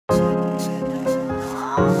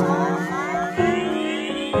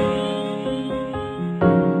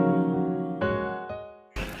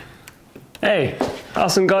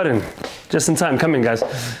House and garden, just in time, coming guys.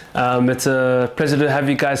 It's a pleasure to have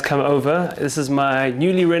you guys come over. This is my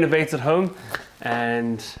newly renovated home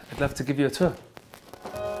and I'd love to give you a tour.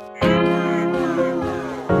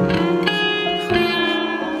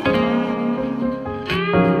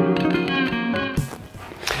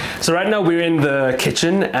 So right now we're in the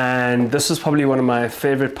kitchen, and this was probably one of my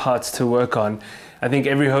favorite parts to work on. I think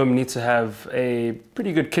every home needs to have a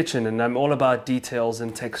pretty good kitchen, and I'm all about details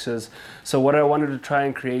and textures. So what I wanted to try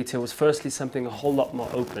and create here was firstly something a whole lot more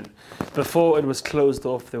open. Before it was closed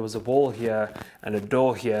off, there was a wall here and a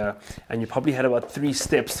door here, and you probably had about 3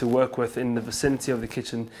 steps to work with in the vicinity of the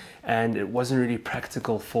kitchen, and it wasn't really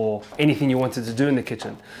practical for anything you wanted to do in the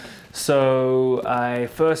kitchen. So I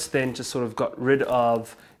first then just sort of got rid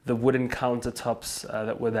of the wooden countertops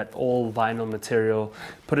that were that all vinyl material,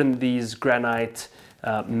 put in these granite,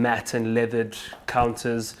 matte and leathered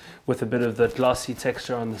counters with a bit of the glossy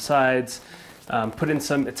texture on the sides, put in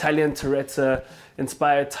some Italian terrazza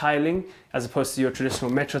inspired tiling as opposed to your traditional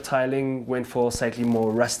metro tiling, went for a slightly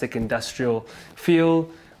more rustic industrial feel.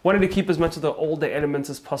 Wanted to keep as much of the older elements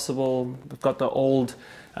as possible. We've got the old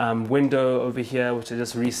window over here, which I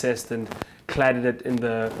just recessed and cladded it in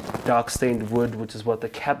the dark stained wood, which is what the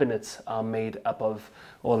cabinets are made up of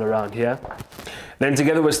all around here. Then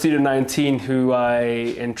together with Studio 19, who I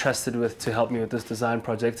entrusted with to help me with this design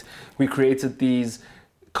project, we created these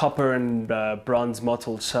copper and bronze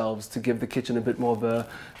mottled shelves to give the kitchen a bit more of a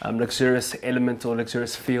luxurious element or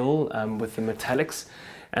luxurious feel with the metallics.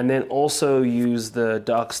 And then also use the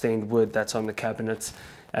dark stained wood that's on the cabinets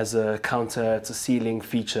as a counter to ceiling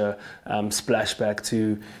feature splashback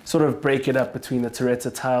to sort of break it up between the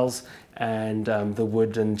terrazza tiles and the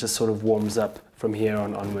wood, and just sort of warms up from here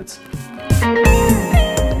on onwards.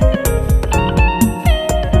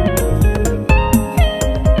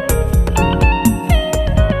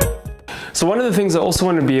 So one of the things I also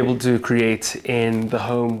wanted to be able to create in the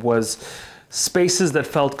home was spaces that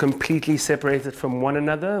felt completely separated from one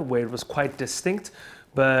another, where it was quite distinct,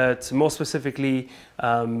 but more specifically,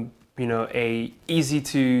 you know, a easy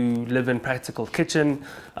to live in practical kitchen,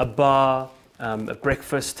 a bar, a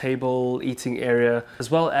breakfast table, eating area,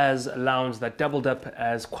 as well as a lounge that doubled up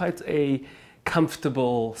as quite a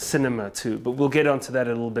comfortable cinema too, but we'll get onto that a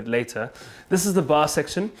little bit later. This is the bar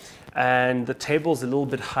section, and the table's a little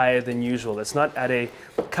bit higher than usual. It's not at a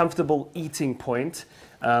comfortable eating point.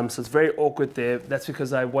 So it's very awkward there. That's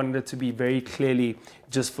because I wanted it to be very clearly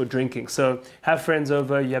just for drinking. So have friends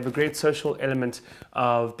over, you have a great social element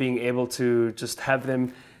of being able to just have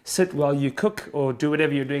them sit while you cook or do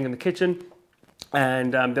whatever you're doing in the kitchen,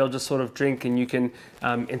 and they'll just sort of drink, and you can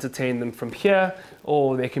entertain them from here,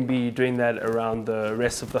 or they can be doing that around the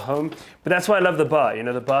rest of the home. But that's why I love the bar. You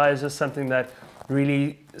know, the bar is just something that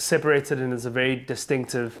really separates it and is a very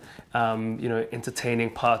distinctive, you know,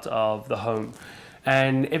 entertaining part of the home.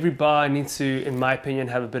 And every bar needs to, in my opinion,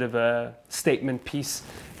 have a bit of a statement piece.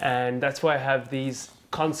 And that's why I have these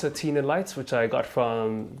concertina lights, which I got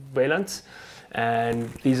from Wayland. And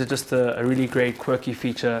these are just a really great quirky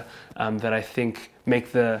feature that I think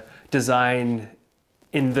make the design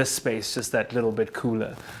in this space just that little bit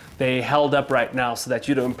cooler. They held up right now so that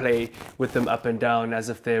you don't play with them up and down as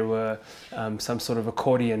if they were some sort of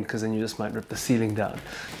accordion, because then you just might rip the ceiling down.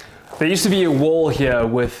 There used to be a wall here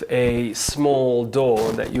with a small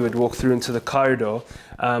door that you would walk through into the corridor,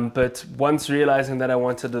 but once realizing that I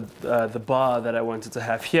wanted the bar that I wanted to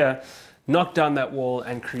have here, knocked down that wall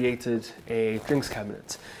and created a drinks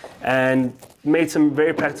cabinet, and made some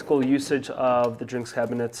very practical usage of the drinks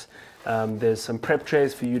cabinet. There's some prep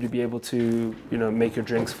trays for you to be able to, you know, make your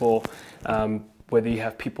drinks for, whether you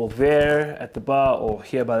have people there at the bar or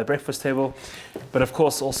here by the breakfast table. But of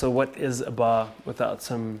course, also, what is a bar without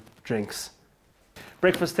some drinks?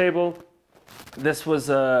 Breakfast table. This was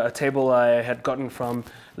a table I had gotten from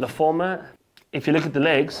La Forma. If you look at the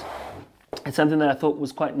legs, it's something that I thought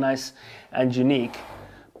was quite nice and unique.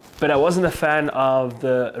 But I wasn't a fan of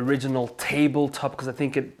the original tabletop because I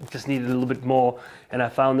think it just needed a little bit more. And I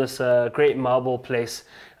found this great marble place.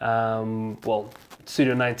 Well,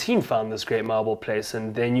 Studio 19 found this great marble place,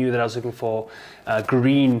 and they knew that I was looking for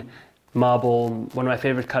green marble. One of my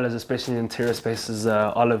favorite colors, especially in interior space, is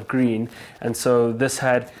olive green. And so this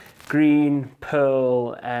had green,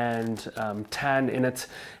 pearl, and tan in it.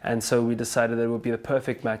 And so we decided that it would be the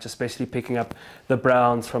perfect match, especially picking up the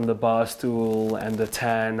browns from the bar stool and the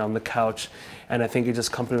tan on the couch. And I think it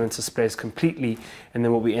just complements the space completely. And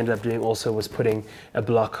then what we ended up doing also was putting a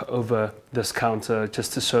block over this counter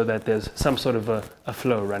just to show that there's some sort of a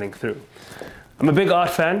flow running through. I'm a big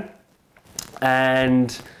art fan,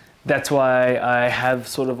 and That's why I have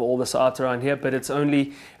sort of all this art around here, but it's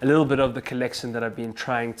only a little bit of the collection that I've been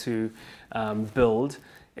trying to build.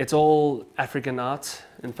 It's all African art.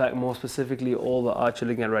 In fact, more specifically, all the art you're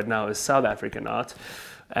looking at right now is South African art.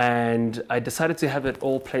 And I decided to have it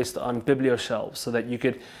all placed on biblio shelves so that you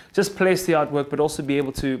could just place the artwork but also be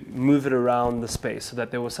able to move it around the space so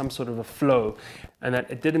that there was some sort of a flow, and that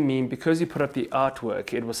it didn't mean because you put up the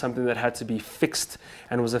artwork it was something that had to be fixed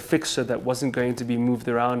and was a fixture that wasn't going to be moved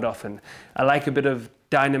around often. I like a bit of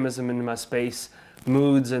dynamism in my space.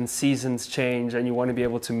 Moods and seasons change and you want to be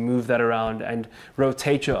able to move that around and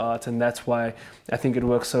rotate your art, and that's why I think it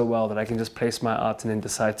works so well that I can just place my art and then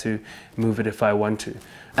decide to move it if I want to.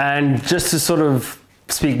 And just to sort of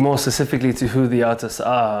speak more specifically to who the artists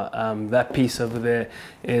are, that piece over there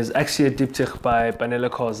is actually a diptych by Panela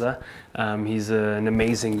Khoza. He's an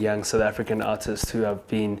amazing young South African artist who I've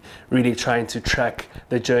been really trying to track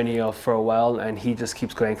the journey of for a while, and he just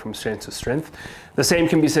keeps going from strength to strength. The same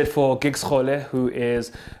can be said for Gigs Khole, who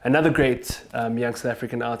is another great young South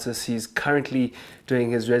African artist. He's currently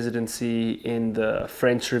doing his residency in the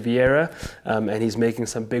French Riviera, and he's making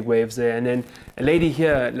some big waves there. And then a lady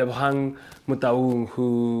here, Lebohang Motaung,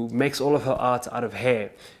 who makes all of her art out of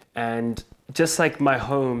hair. And just like my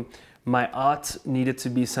home, my art needed to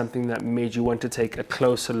be something that made you want to take a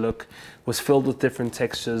closer look, was filled with different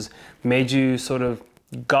textures, made you sort of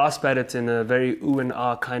gasp at it in a very ooh and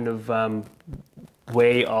ah kind of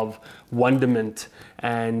way of wonderment,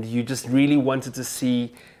 and you just really wanted to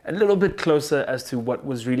see a little bit closer as to what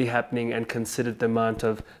was really happening and considered the amount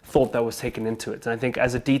of thought that was taken into it. And I think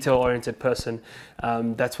as a detail-oriented person,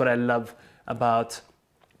 that's what I love about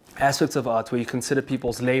aspects of art, where you consider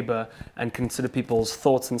people's labor and consider people's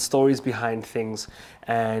thoughts and stories behind things,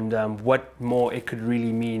 and what more it could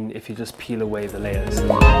really mean if you just peel away the layers.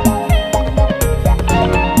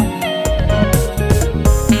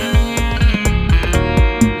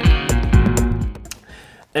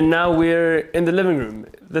 And now we're in the living room.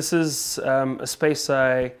 This is a space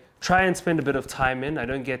I try and spend a bit of time in. I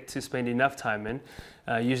don't get to spend enough time in.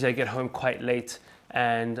 Usually I get home quite late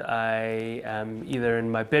and I am either in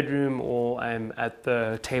my bedroom or I'm at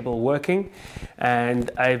the table working, and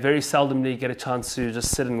I very seldomly get a chance to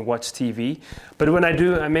just sit and watch TV. But when I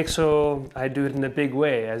do, I make sure I do it in a big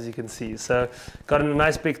way, as you can see. So got a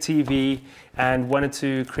nice big TV and wanted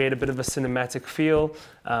to create a bit of a cinematic feel.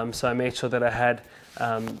 So I made sure that I had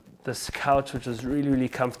this couch, which was really, really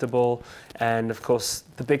comfortable, and of course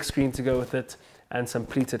the big screen to go with it, and some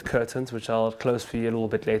pleated curtains, which I'll close for you a little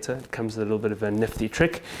bit later. It comes with a little bit of a nifty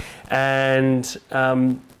trick. And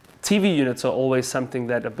TV units are always something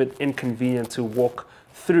that are a bit inconvenient to walk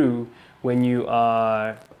through when you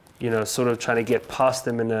are, you know, sort of trying to get past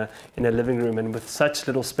them in a living room. And with such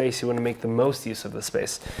little space, you want to make the most use of the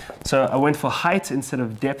space. So I went for height instead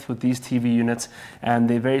of depth with these TV units, and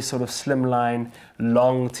they're very sort of slimline,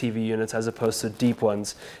 long TV units as opposed to deep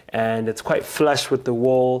ones. And it's quite flush with the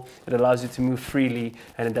wall. It allows you to move freely,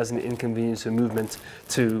 and it doesn't inconvenience your movement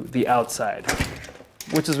to the outside,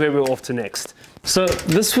 which is where we're off to next. So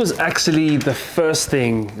this was actually the first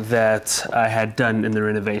thing that I had done in the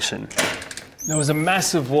renovation. There was a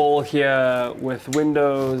massive wall here with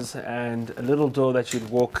windows and a little door that you'd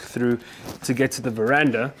walk through to get to the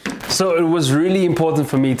veranda. So it was really important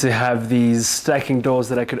for me to have these stacking doors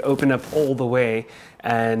that I could open up all the way,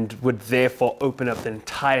 and would therefore open up the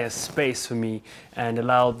entire space for me and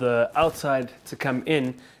allow the outside to come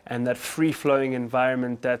in, and that free-flowing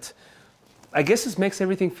environment that I guess this makes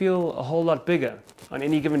everything feel a whole lot bigger. On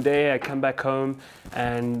any given day, I come back home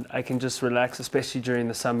and I can just relax, especially during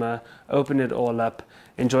the summer, open it all up,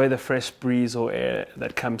 enjoy the fresh breeze or air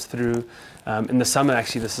that comes through. In the summer,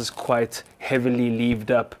 actually, this is quite heavily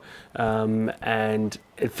leaved up, and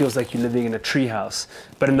it feels like you're living in a tree house.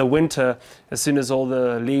 But in the winter, as soon as all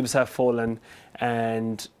the leaves have fallen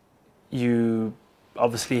and you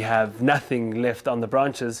obviously have nothing left on the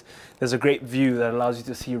branches, there's a great view that allows you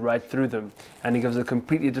to see right through them, and it gives a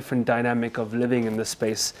completely different dynamic of living in this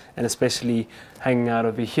space, and especially hanging out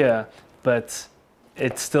over here. But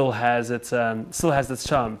it still has its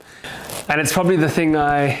charm, and it's probably the thing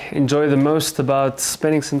I enjoy the most about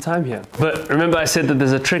spending some time here. But remember, I said that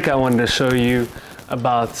there's a trick I wanted to show you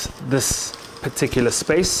about this particular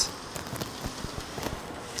space.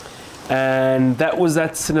 And that was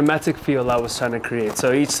that cinematic feel I was trying to create.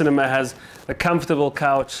 So each cinema has a comfortable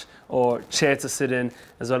couch or chair to sit in,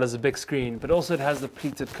 as well as a big screen, but also it has the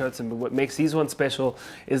pleated curtain. But what makes these ones special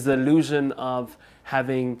is the illusion of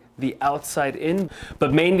having the outside in,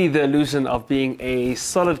 but mainly the illusion of being a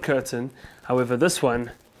solid curtain. However, this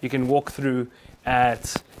one, you can walk through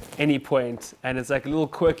at any point, and it's like a little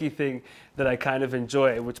quirky thing that I kind of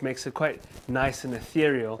enjoy, which makes it quite nice and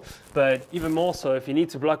ethereal. But even more so, if you need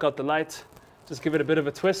to block out the light, just give it a bit of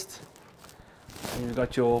a twist. And you've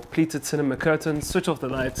got your pleated cinema curtains, switch off the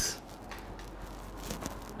lights,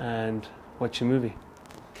 and watch your movie.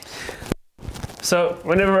 So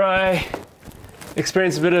whenever I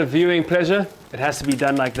experience a bit of viewing pleasure, it has to be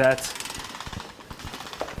done like that.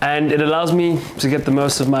 And it allows me to get the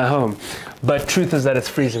most of my home. But truth is that it's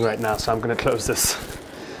freezing right now, so I'm going to close this.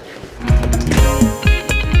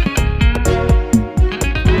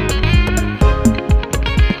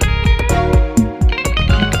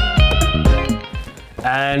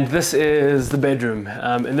 And this is the bedroom.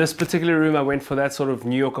 In this particular room, I went for that sort of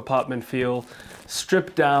New York apartment feel.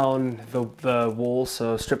 Stripped down the walls,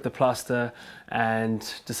 so stripped the plaster, and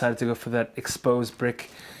decided to go for that exposed brick.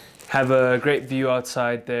 Have a great view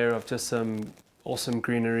outside there of just some awesome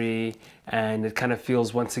greenery, and it kind of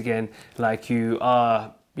feels once again like you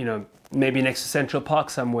are, you know, maybe next to Central Park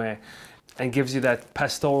somewhere, and gives you that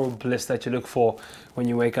pastoral bliss that you look for when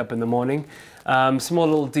you wake up in the morning. Small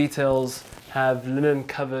little details, have linen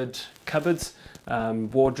covered cupboards,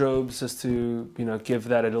 wardrobes, just to, you know, give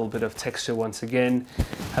that a little bit of texture once again.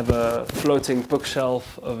 Have a floating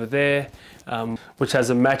bookshelf over there, which has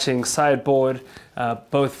a matching sideboard,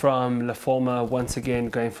 both from La Forma, once again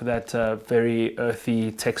going for that very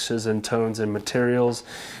earthy textures and tones and materials,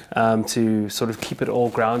 to sort of keep it all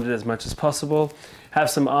grounded as much as possible. Have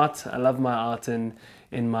some art. I love my art in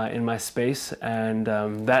my space, and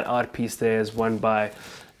that art piece there is one by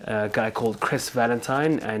a guy called Chris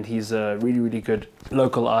Valentine, and he's a really good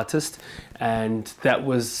local artist, and that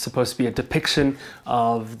was supposed to be a depiction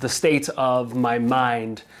of the state of my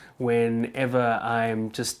mind whenever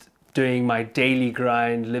I'm just doing my daily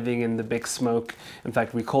grind, living in the big smoke. In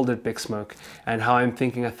fact, we called it big smoke, and how I'm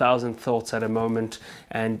thinking 1,000 thoughts at a moment,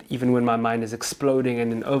 and even when my mind is exploding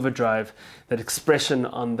and in overdrive, that expression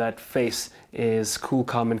on that face is cool,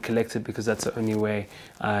 calm and collected, because that's the only way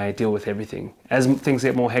I deal with everything. As things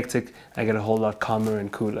get more hectic, I get a whole lot calmer and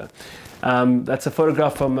cooler. That's a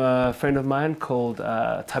photograph from a friend of mine called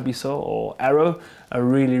Tabiso, or Arrow, a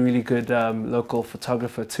really good local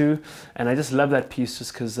photographer too. And I just love that piece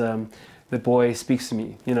just because the boy speaks to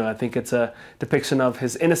me. You know, I think it's a depiction of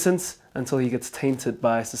his innocence until he gets tainted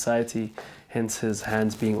by society, hence his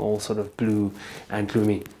hands being all sort of blue and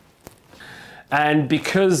gloomy. And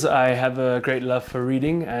because I have a great love for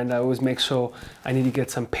reading, and I always make sure I need to get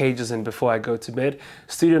some pages in before I go to bed,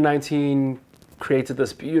 Studio 19 created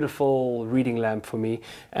this beautiful reading lamp for me,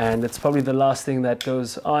 and it's probably the last thing that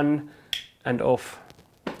goes on and off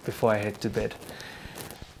before I head to bed.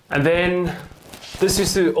 And then this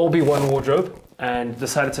used to all be one wardrobe, and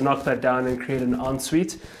decided to knock that down and create an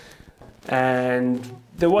ensuite. And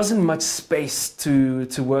there wasn't much space to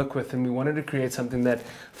work with, and we wanted to create something that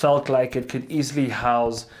felt like it could easily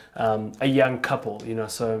house a young couple, you know,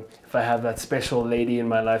 so if I have that special lady in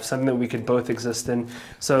my life, something that we could both exist in.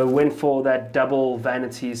 So went for that double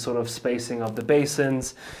vanity sort of spacing of the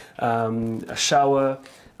basins, a shower.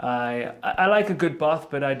 I like a good bath,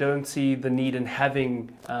 but I don't see the need in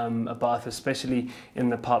having a bath, especially in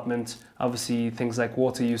an apartment. Obviously, things like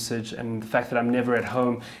water usage and the fact that I'm never at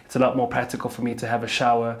home, it's a lot more practical for me to have a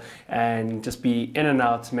shower and just be in and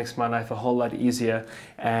out. Makes my life a whole lot easier.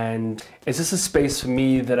 And it's just a space for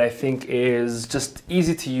me that I think is just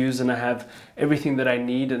easy to use, and I have everything that I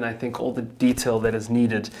need, and I think all the detail that is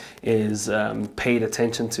needed is paid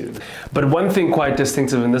attention to. But one thing quite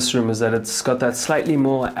distinctive in this room is that it's got that slightly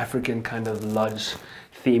more African kind of lodge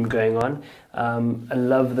theme going on. I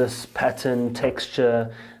love this pattern,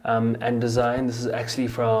 texture, and design. This is actually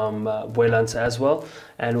from Boylands as well,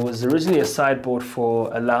 and it was originally a sideboard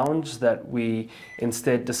for a lounge that we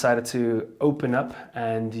instead decided to open up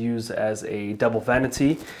and use as a double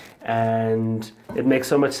vanity, and it makes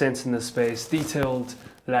so much sense in this space. Detailed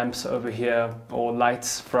lamps over here, or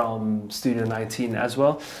lights from Studio 19 as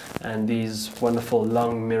well, and these wonderful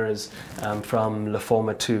long mirrors from La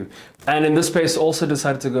Forma too. And in this space also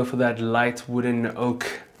decided to go for that light wooden oak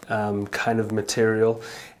kind of material,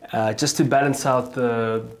 just to balance out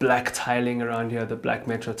the black tiling around here, the black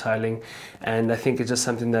metro tiling. And I think it's just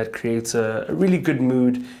something that creates a really good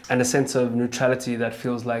mood and a sense of neutrality that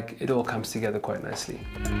feels like it all comes together quite nicely.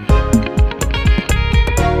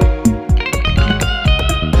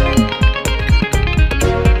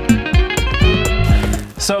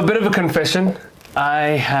 So a bit of a confession, I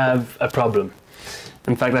have a problem.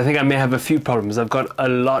 In fact, I think I may have a few problems. I've got a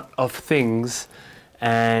lot of things,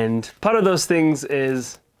 and part of those things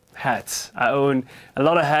is hats. I own a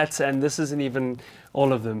lot of hats, and this isn't even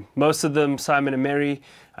all of them. Most of them Simon & Mary.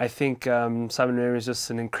 I think Simon Mary is just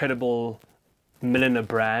an incredible milliner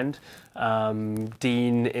brand.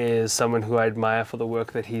 Dean is someone who I admire for the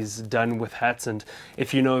work that he's done with hats, and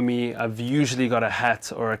if you know me, I've usually got a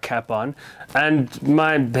hat or a cap on, and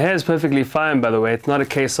my hair is perfectly fine, by the way. It's not a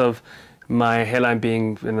case of my hairline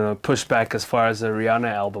being, you know, pushed back as far as a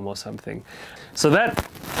Rihanna album or something. So that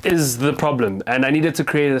is the problem, and I needed to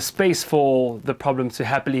create a space for the problem to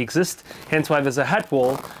happily exist, hence why there's a hat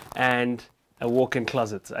wall and a walk-in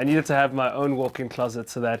closet. I needed to have my own walk-in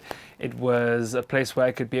closet so that it was a place where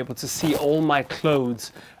I could be able to see all my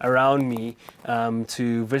clothes around me,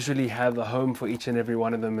 to visually have a home for each and every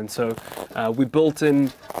one of them. And so we built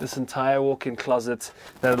in this entire walk-in closet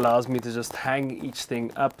that allows me to just hang each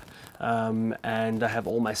thing up, and I have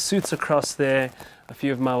all my suits across there, a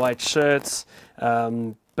few of my white shirts,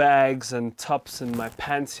 bags and tops and my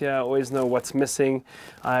pants here. I always know what's missing.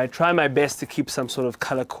 I try my best to keep some sort of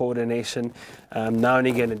color coordination. Now and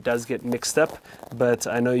again it does get mixed up, but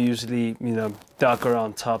I know usually, you know, darker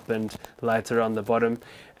on top and lighter on the bottom.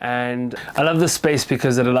 And I love this space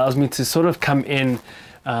because it allows me to sort of come in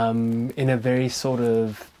a very sort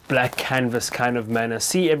of black canvas kind of manner,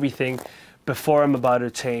 see everything before I'm about to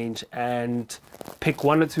change, and pick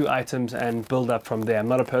one or two items and build up from there. I'm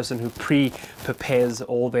not a person who prepares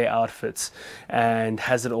all their outfits and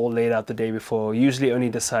has it all laid out the day before. Usually only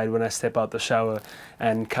decide when I step out the shower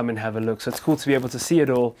and come and have a look. So it's cool to be able to see it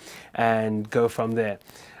all and go from there.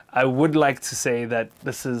 I would like to say that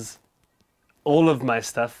this is all of my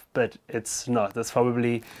stuff, but it's not. That's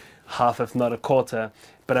probably half, if not a quarter,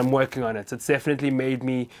 but I'm working on it. It's definitely made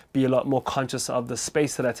me be a lot more conscious of the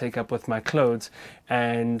space that I take up with my clothes.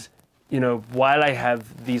 And, you know, while I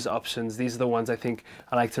have these options, these are the ones I think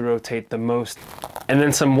I like to rotate the most. And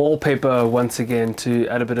then some wallpaper, once again, to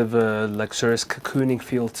add a bit of a luxurious cocooning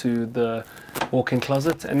feel to the walk-in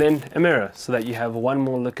closet. And then a mirror, so that you have one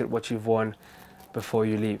more look at what you've worn before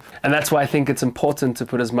you leave. And that's why I think it's important to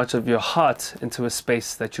put as much of your heart into a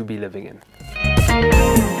space that you'll be living in.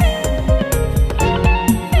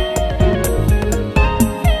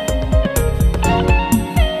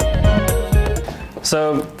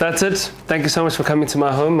 So that's it. Thank you so much for coming to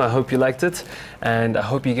my home. I hope you liked it, and I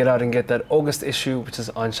hope you get out and get that August issue, which is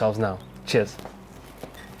on shelves now. Cheers.